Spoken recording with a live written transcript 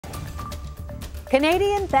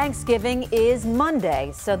Canadian Thanksgiving is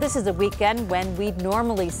Monday, so this is a weekend when we'd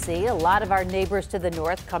normally see a lot of our neighbors to the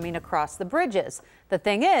north coming across the bridges. The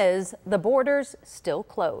thing is, the border's still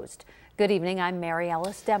closed. Good evening, I'm Mary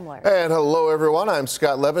Ellis Demler. And hello everyone, I'm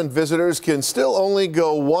Scott Levin. Visitors can still only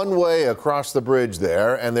go one way across the bridge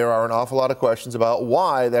there, and there are an awful lot of questions about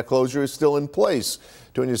why that closure is still in place.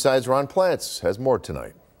 2 News Side's Ron Plants has more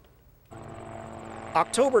tonight.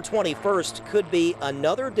 October 21st could be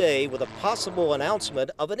another day with a possible announcement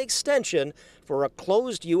of an extension for a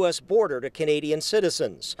closed U.S. border to Canadian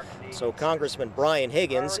citizens. So Congressman Brian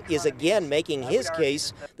Higgins is again making his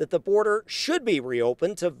case that the border should be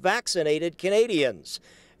reopened to vaccinated Canadians.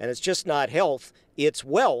 And it's just not health, it's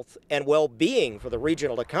wealth and well-being for the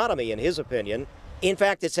regional economy, in his opinion. In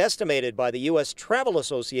fact, it's estimated by the U.S. Travel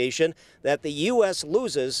Association that the U.S.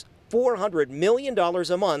 loses $400 million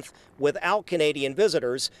a month without Canadian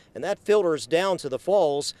visitors, and that filters down to the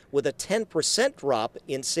Falls with a 10% drop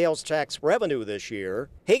in sales tax revenue this year.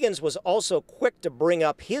 Higgins was also quick to bring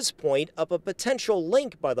up his point of a potential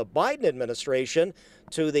link by the Biden administration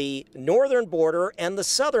to the northern border and the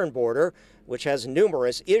southern border, which has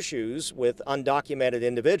numerous issues with undocumented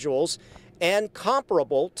individuals and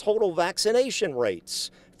comparable total vaccination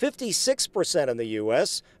rates. 56% in the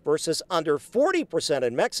U.S. versus under 40%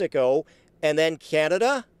 in Mexico. And then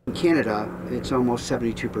Canada? In Canada, it's almost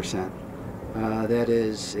 72%. That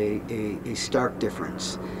is a stark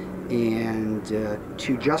difference. And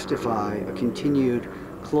to justify a continued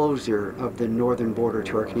closure of the northern border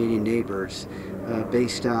to our Canadian neighbors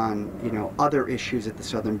based on, other issues at the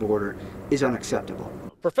southern border is unacceptable.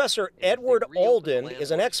 Professor Edward Alden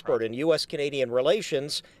is an expert in U.S.-Canadian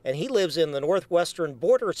relations, and he lives in the northwestern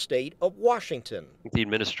border state of Washington. The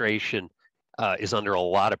administration is under a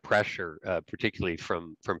lot of pressure, particularly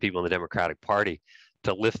from people in the Democratic Party,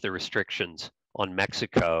 to lift the restrictions on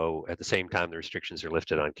Mexico at the same time the restrictions are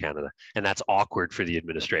lifted on Canada. And that's awkward for the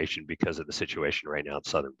administration because of the situation right now at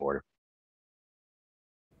the southern border.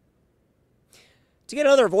 To get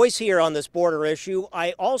another voice here on this border issue,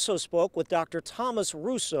 I also spoke with Dr. Thomas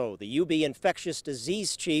Russo, the UB infectious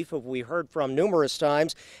disease chief who we heard from numerous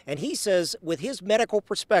times, and he says with his medical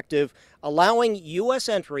perspective, allowing U.S.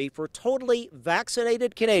 entry for totally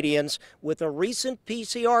vaccinated Canadians with a recent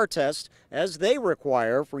PCR test, as they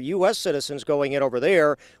require for U.S. citizens going in over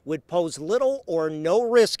there, would pose little or no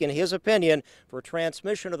risk, in his opinion, for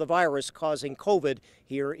transmission of the virus causing COVID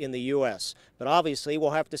here in the U.S. But obviously,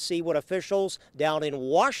 we'll have to see what officials down in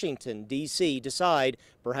Washington, D.C. decide,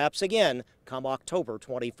 perhaps again, come October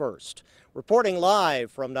 21st. Reporting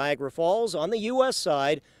live from Niagara Falls on the U.S.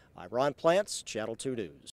 side, I'm Ron Plants, Channel 2 News.